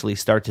to actually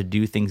start to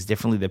do things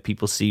differently, that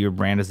people see your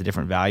brand as a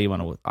different value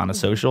on a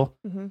social.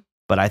 Mm-hmm.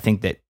 But I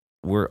think that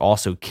we're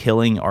also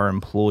killing our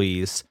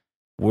employees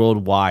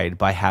worldwide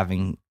by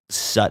having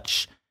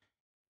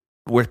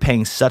we're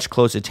paying such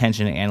close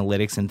attention to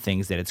analytics and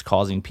things that it's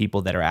causing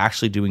people that are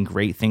actually doing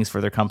great things for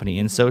their company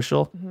in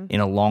social in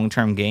a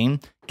long-term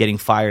game getting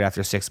fired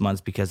after 6 months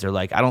because they're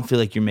like, I don't feel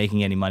like you're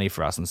making any money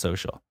for us on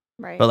social.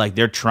 Right. But like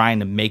they're trying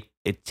to make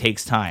it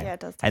takes time. Yeah, it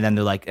does. And then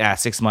they're like,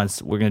 6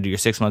 months, we're going to do your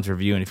 6 months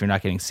review. And if you're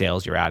not getting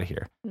sales, you're out of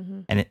here.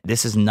 Mm-hmm. And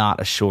this is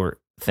not a short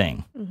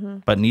thing, Mm-hmm.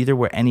 but neither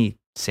were any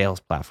sales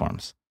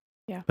platforms.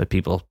 Yeah. But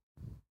people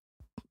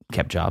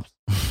kept jobs.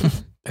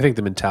 I think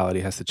the mentality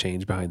has to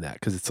change behind that,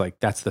 because it's like,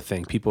 that's the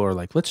thing. People are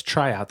like, let's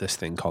try out this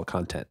thing called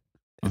content.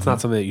 It's not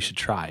something that you should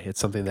try. It's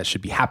something that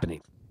should be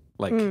happening.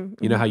 Like,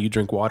 you know how you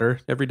drink water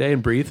every day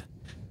and breathe?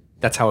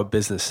 That's how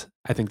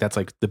I think that's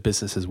like the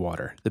business's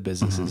water. The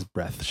business's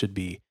breath should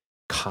be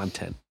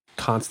content,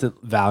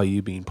 constant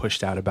value being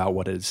pushed out about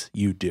what it is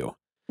you do.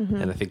 Mm-hmm.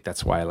 And I think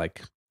that's why,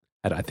 like,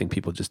 I think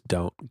people just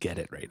don't get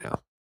it right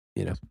now,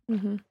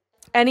 Mm-hmm.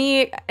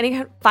 Any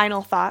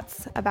final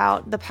thoughts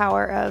about the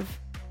power of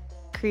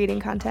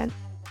creating content?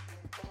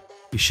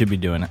 You should be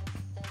doing it.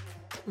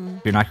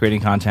 If you're not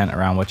creating content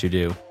around what you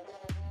do,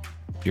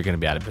 you're going to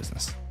be out of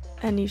business.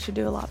 And you should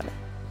do a lot of it.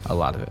 A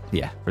lot of it.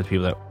 Yeah. For the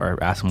people that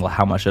are asking, well,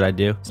 how much should I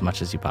do? As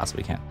much as you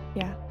possibly can.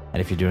 Yeah.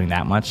 And if you're doing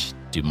that much,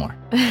 do more.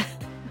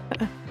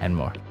 And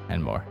more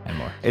and more and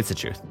more. It's the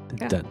truth.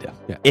 Yeah. Done deal.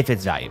 Yeah. If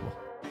it's valuable.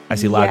 I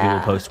see a lot of Yeah.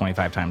 people post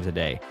 25 times a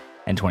day,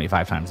 and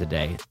 25 times a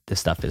day, this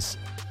stuff is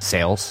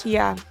sales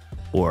Yeah.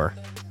 or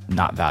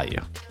not value.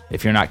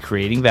 If you're not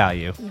creating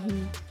value,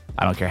 Mm-hmm.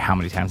 I don't care how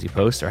many times you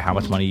post or how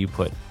much money you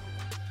put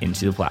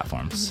into the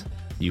platforms,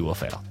 you will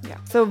fail. Yeah.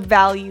 So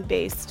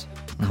value-based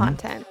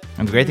content.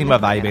 And the great thing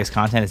about value-based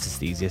content is it's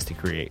the easiest to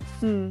create,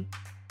 Mm.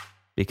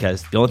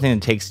 because the only thing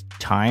that takes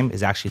time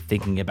is actually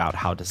thinking about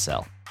how to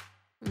sell.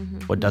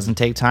 What doesn't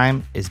take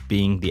time is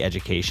being the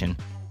education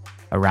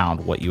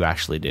around what you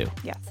actually do.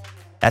 Yes.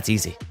 That's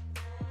easy.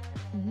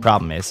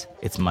 Problem is,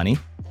 it's money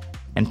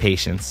and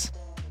patience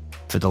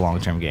for the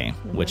long-term game,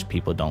 which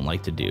people don't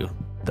like to do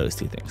those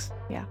two things.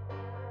 Yeah.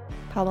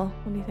 Pablo,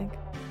 what do you think?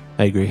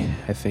 I agree.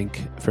 I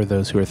think for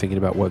those who are thinking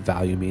about what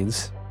value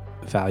means,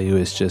 value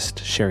is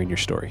just sharing your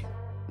story,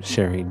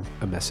 sharing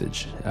a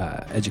message,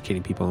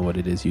 educating people on what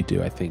it is you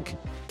do. I think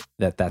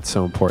that that's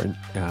so important.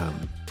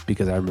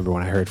 because I remember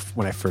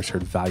when I first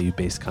heard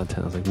value-based content,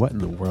 I was like, what in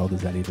the world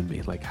does that even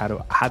mean? Like, how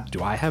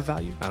do I have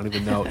value? I don't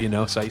even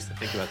know, so I used to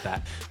think about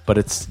that.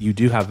 But you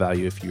do have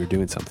value if you're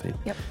doing something.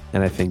 Yep.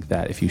 And I think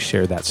that if you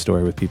share that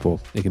story with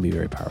people, it can be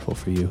very powerful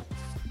for you.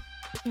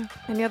 Yeah.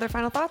 Any other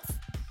final thoughts?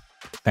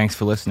 Thanks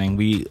for listening.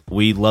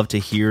 We love to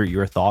hear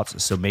your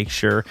thoughts. So make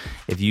sure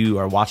if you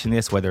are watching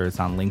this, whether it's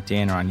on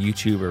LinkedIn or on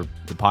YouTube or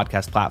the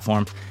podcast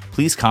platform,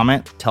 please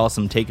comment. Tell us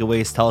some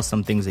takeaways. Tell us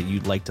some things that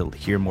you'd like to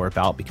hear more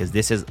about, because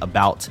this is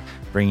about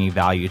bringing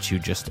value to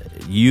just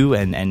you.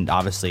 And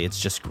obviously,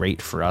 it's just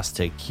great for us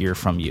to hear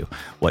from you.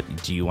 What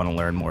do you want to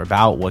learn more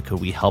about? What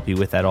could we help you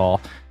with at all?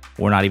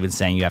 We're not even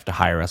saying you have to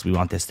hire us. We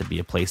want this to be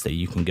a place that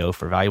you can go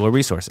for valuable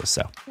resources.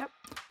 So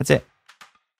That's it.